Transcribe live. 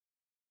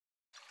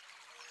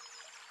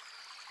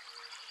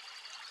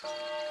This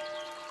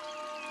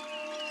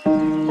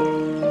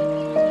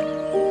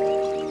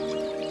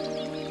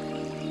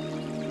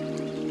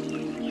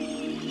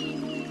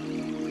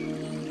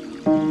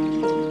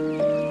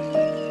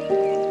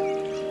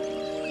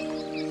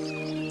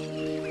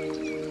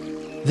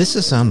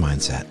is Sound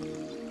Mindset.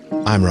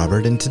 I'm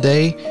Robert, and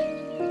today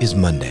is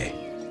Monday.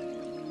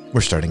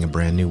 We're starting a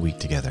brand new week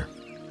together.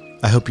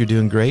 I hope you're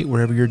doing great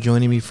wherever you're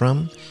joining me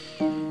from.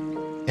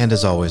 And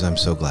as always, I'm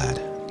so glad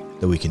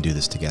that we can do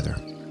this together.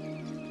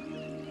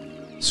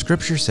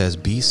 Scripture says,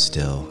 "Be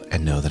still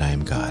and know that I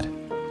am God."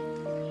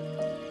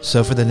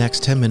 So for the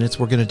next 10 minutes,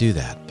 we're going to do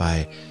that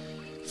by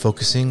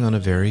focusing on a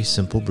very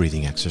simple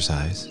breathing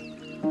exercise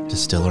to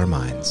still our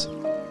minds.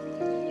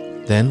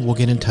 Then we'll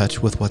get in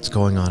touch with what's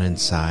going on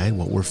inside,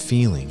 what we're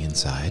feeling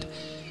inside,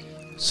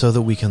 so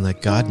that we can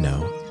let God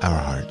know our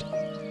heart.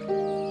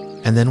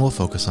 And then we'll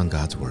focus on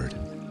God's Word.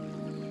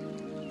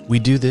 We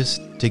do this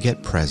to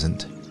get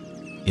present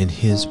in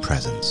His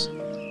presence.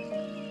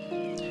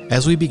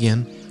 As we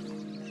begin,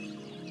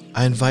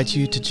 I invite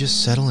you to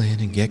just settle in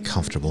and get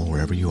comfortable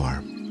wherever you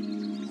are.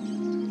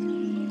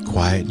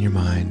 Quiet in your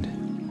mind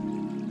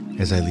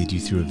as I lead you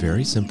through a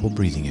very simple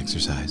breathing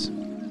exercise.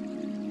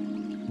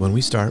 When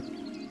we start,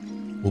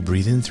 we'll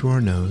breathe in through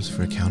our nose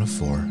for a count of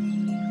 4,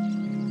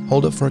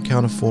 hold it for a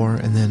count of 4,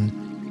 and then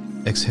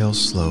exhale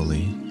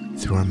slowly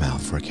through our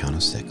mouth for a count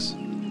of 6.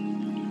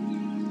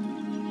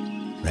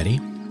 Ready?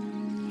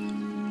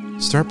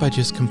 Start by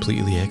just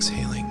completely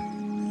exhaling.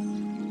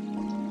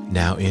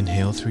 Now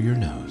inhale through your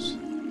nose.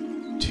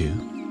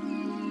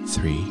 2,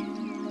 3,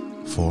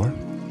 4.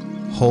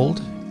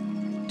 Hold.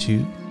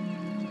 2,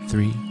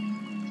 3,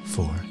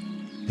 4.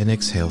 And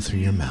exhale through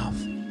your mouth.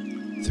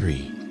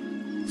 3,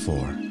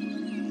 4,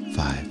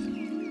 5,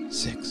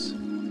 6.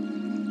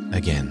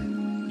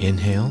 Again,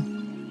 inhale,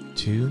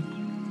 2,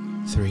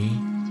 3,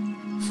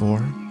 4,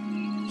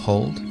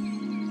 hold,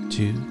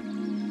 2,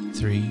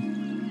 3,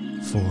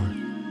 4,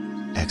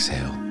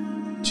 exhale,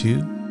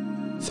 2,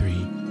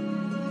 3,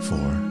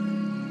 4,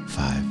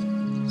 5,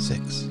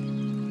 6.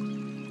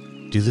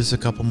 Do this a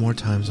couple more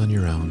times on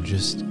your own,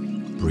 just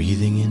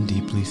breathing in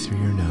deeply through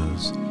your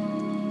nose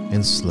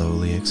and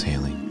slowly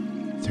exhaling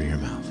through your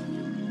mouth.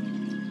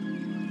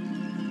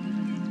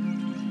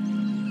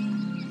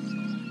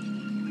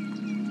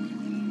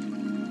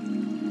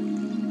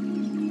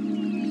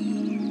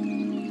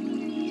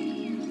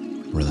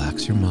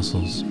 Relax your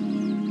muscles.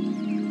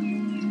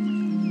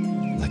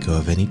 Let go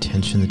of any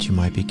tension that you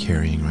might be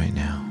carrying right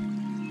now.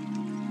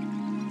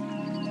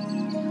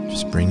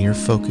 Just bring your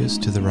focus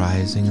to the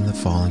rising and the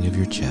falling of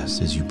your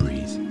chest as you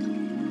breathe.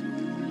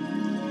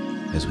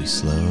 As we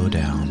slow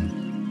down,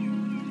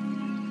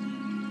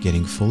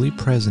 getting fully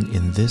present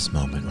in this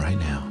moment right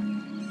now,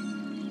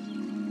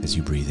 as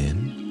you breathe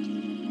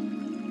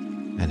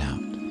in and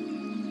out.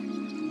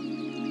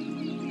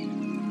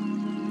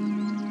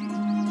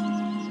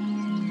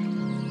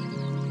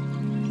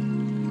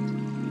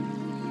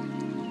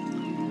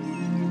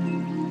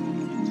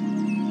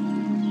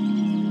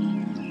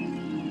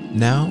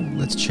 Now,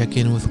 let's check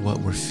in with what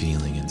we're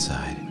feeling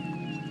inside.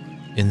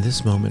 In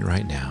this moment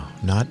right now,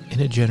 not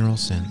in a general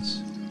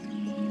sense,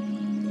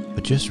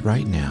 but just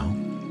right now,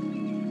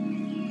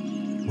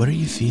 what are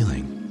you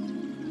feeling?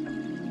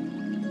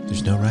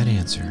 There's no right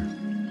answer.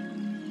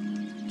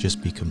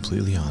 Just be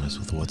completely honest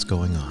with what's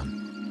going on.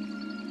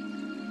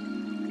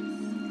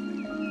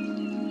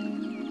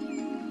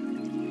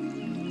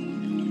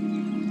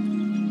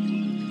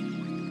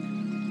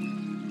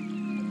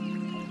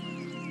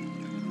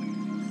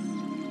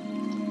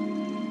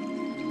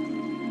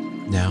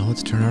 Now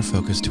let's turn our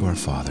focus to our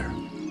Father.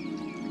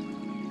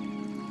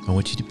 I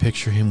want you to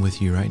picture Him with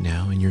you right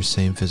now in your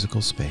same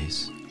physical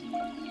space.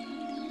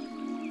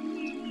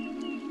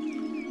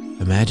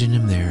 Imagine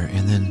Him there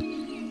and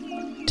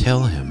then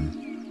tell Him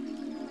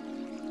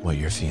what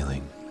you're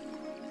feeling.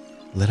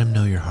 Let Him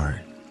know your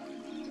heart.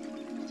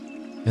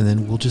 And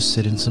then we'll just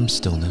sit in some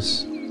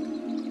stillness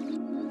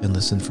and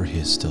listen for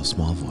His still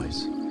small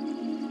voice.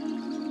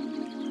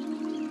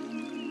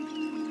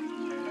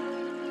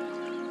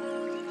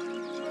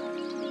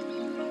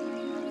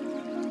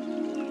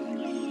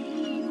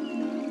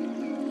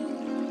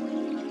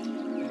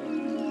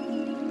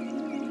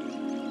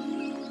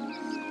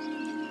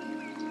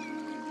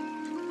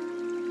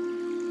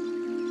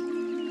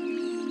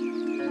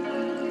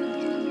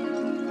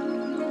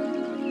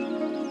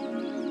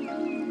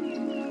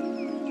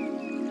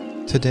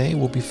 Today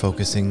we'll be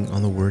focusing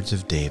on the words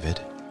of David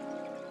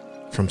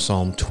from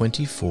Psalm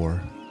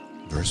 24,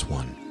 verse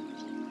 1.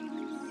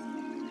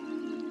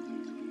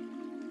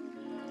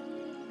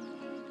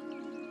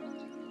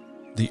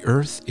 The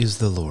earth is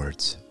the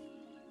Lord's,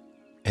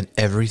 and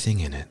everything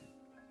in it.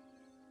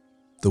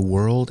 The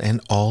world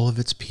and all of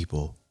its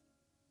people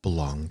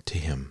belong to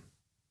Him.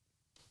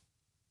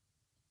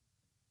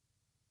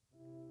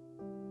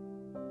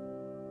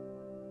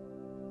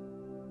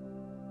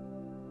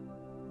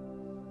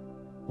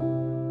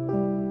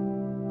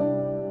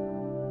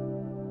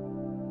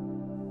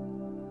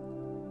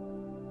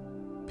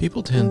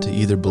 People tend to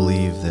either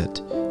believe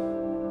that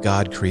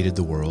God created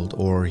the world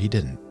or he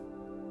didn't.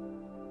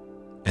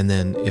 And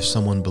then if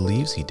someone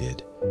believes he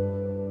did,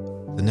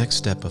 the next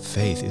step of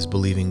faith is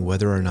believing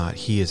whether or not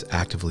he is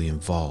actively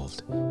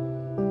involved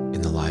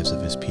in the lives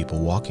of his people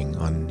walking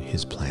on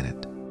his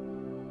planet.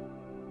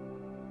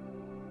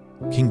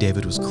 King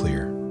David was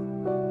clear.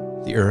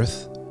 The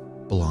earth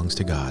belongs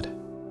to God.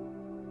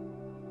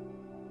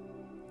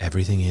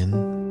 Everything in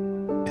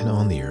and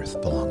on the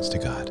earth belongs to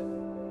God.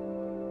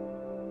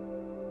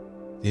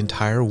 The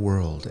entire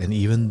world and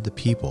even the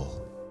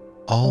people,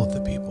 all of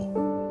the people,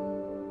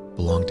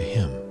 belong to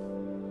him.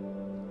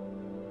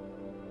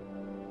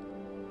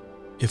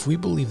 If we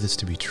believe this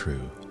to be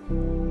true,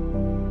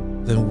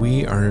 then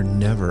we are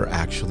never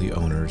actually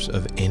owners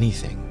of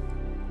anything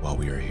while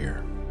we are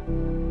here.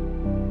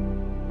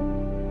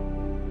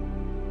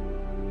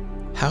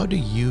 How do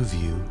you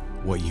view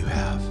what you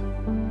have?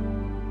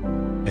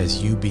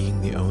 As you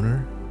being the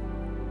owner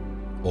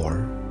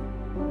or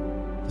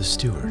the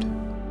steward?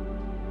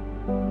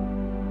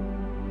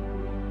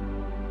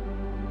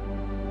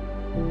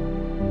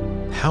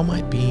 How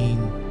might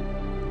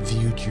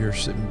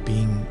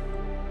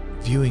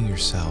viewing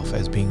yourself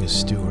as being a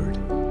steward,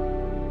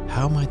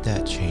 how might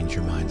that change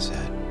your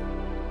mindset?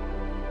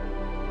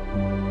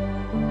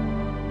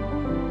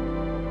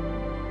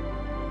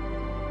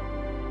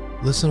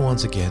 Listen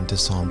once again to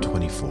Psalm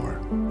 24,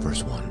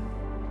 verse 1.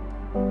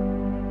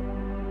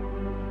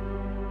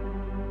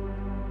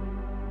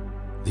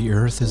 The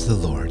earth is the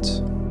Lord's,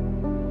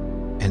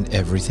 and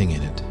everything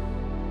in it.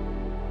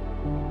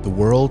 The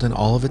world and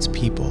all of its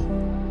people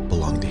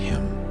belong to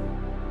him.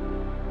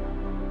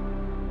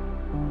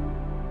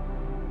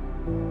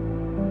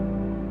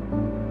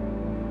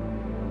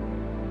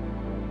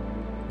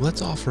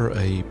 Let's offer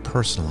a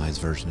personalized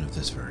version of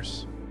this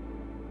verse.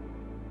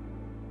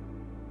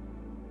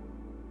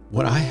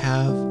 What I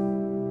have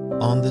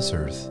on this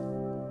earth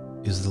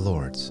is the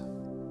Lord's,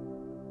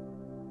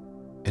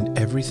 and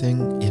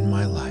everything in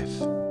my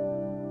life,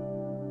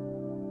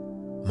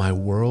 my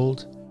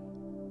world,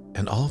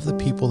 and all of the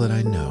people that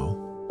I know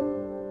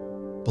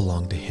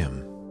belong to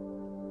him.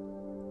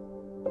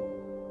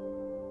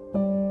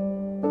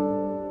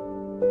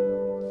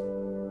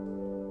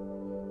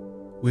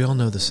 We all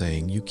know the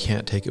saying, you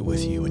can't take it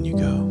with you when you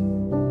go.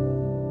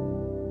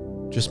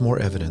 Just more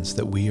evidence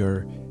that we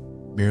are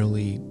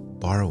merely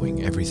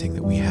borrowing everything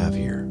that we have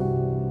here.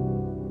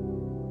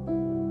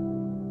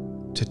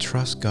 To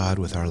trust God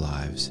with our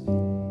lives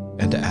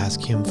and to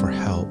ask him for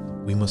help,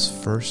 we must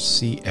first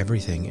see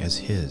everything as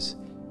his,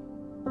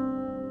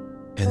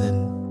 and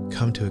then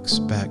come to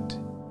expect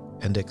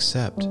and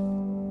accept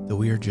that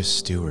we are just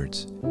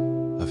stewards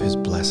of his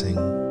blessing,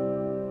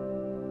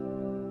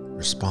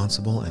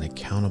 responsible and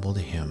accountable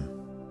to him.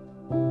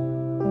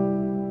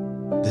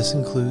 This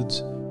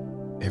includes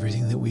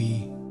everything that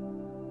we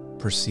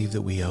perceive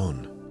that we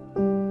own.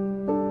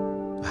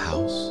 A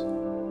house,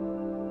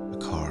 a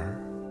car,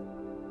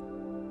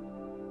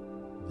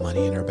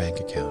 money in our bank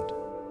account.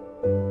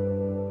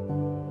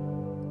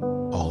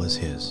 All is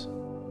his.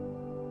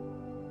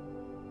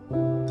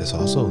 This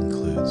also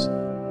includes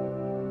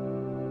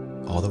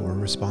all that we're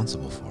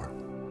responsible for.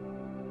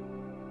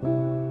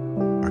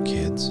 Our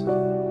kids,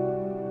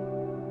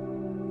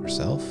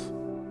 ourselves,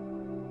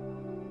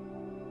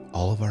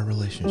 all of our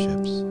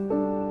relationships,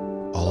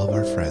 all of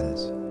our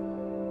friends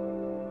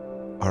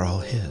are all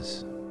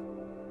his.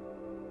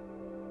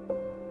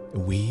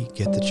 We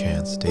get the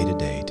chance day to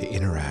day to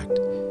interact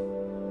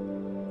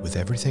with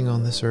everything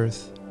on this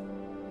earth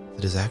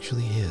that is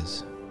actually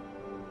his.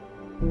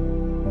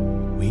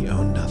 We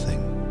own nothing,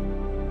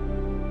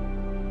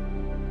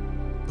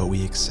 but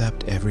we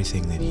accept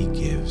everything that he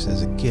gives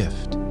as a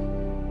gift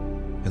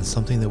and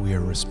something that we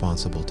are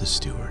responsible to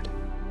steward.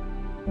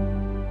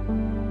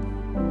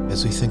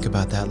 As we think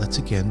about that, let's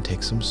again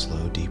take some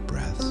slow, deep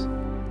breaths.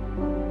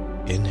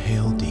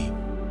 Inhale deep,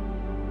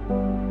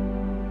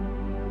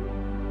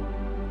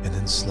 and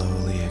then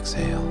slowly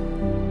exhale.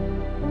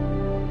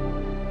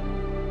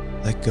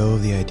 Let go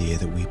of the idea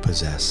that we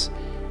possess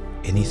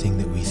anything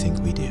that we think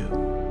we do.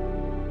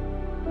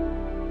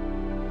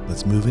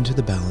 Let's move into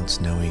the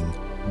balance knowing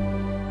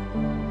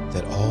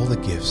that all the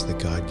gifts that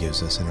God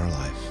gives us in our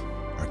life,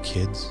 our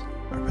kids,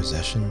 our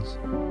possessions,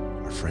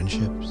 our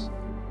friendships,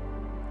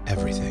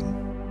 everything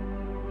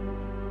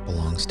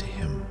belongs to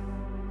him.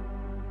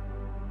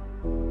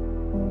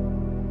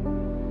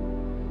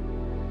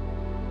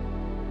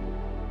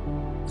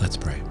 Let's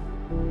pray.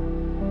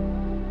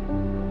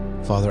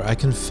 Father, I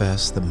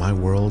confess that my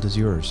world is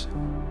yours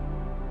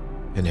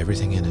and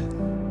everything in it.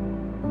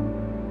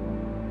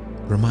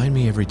 Remind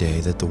me every day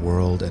that the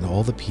world and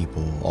all the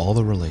people, all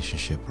the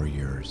relationship are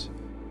yours.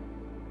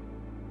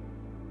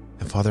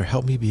 And Father,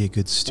 help me be a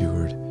good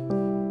steward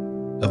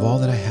of all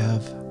that I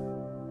have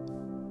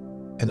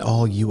and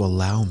all you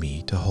allow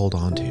me to hold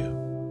on to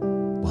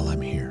while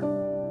I'm here.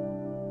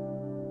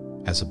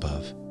 As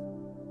above,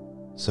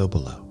 so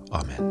below.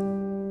 Amen.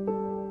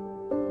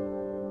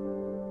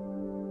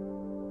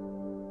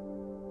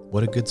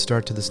 What a good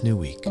start to this new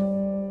week.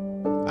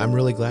 I'm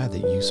really glad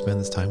that you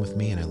spend this time with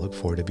me, and I look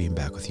forward to being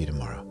back with you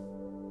tomorrow.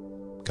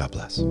 God God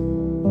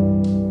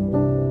bless.